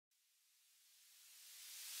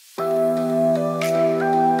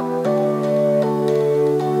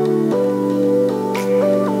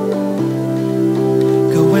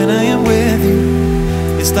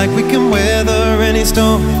can weather any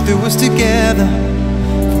storm if it was together.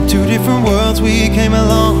 From two different worlds we came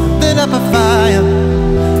along, lit up a fire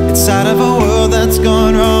inside of a world that's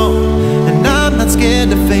gone wrong. And I'm not scared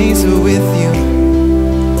to face it with you.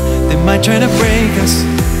 They might try to break us,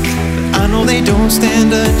 but I know they don't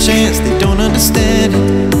stand a chance. They don't understand it,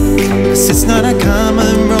 'cause it's not a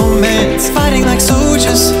common romance. Fighting like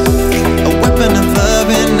soldiers, a weapon of love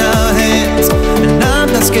in our hands. And I'm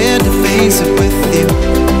not scared to face it with you.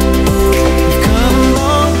 We've come a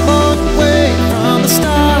long, long way from the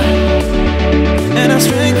start, and our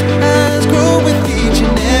strength has grown with each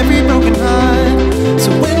and every broken heart. So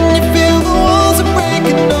when you feel the walls are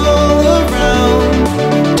breaking all around,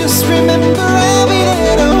 just remember I'll be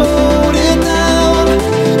there to hold it down.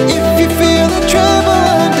 If you feel the trouble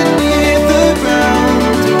underneath the ground,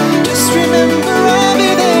 just remember I'll be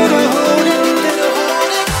there to hold it down.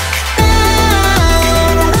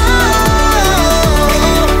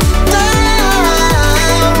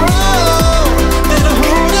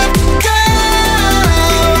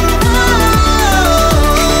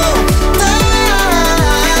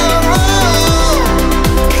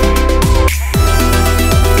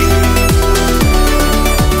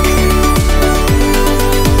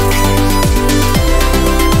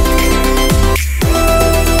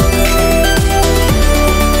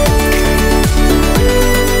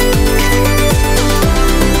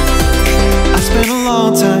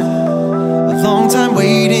 A long time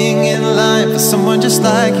waiting in line for someone just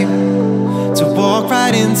like you to walk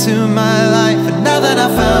right into my life. And now that I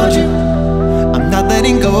found you, I'm not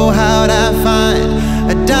letting go. How'd I find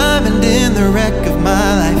a diamond in the wreck of my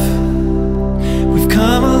life? We've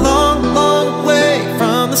come a long, long way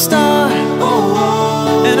from the start,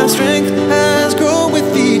 and our strength has grown with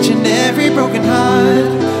each and every broken heart.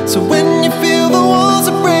 So when you feel the walls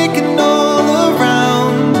are breaking all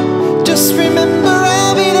around, just remember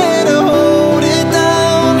I'll be there to hold it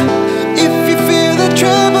down. If you feel the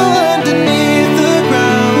trouble underneath the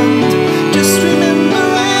ground, just remember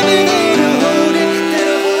I'll be there to hold it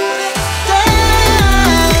down.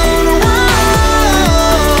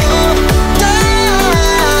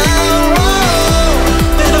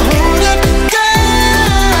 There to hold it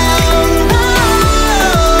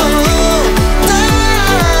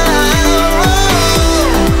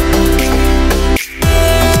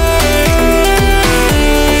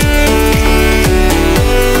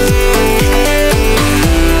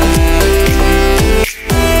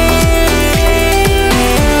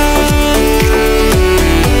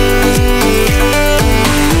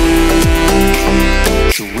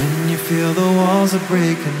are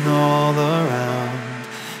breaking all around,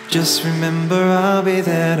 just remember I'll be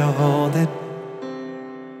there to hold it,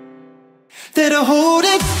 there to hold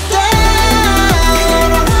it down.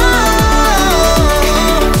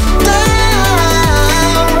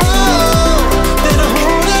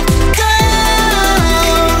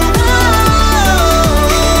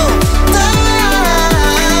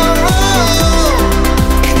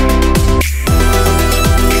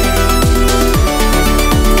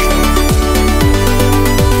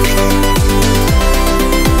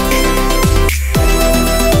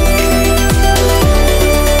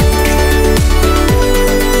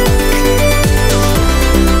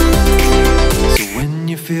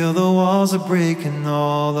 Feel the walls are breaking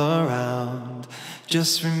all around,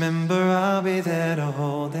 just remember I'll be there to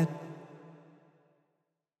hold it.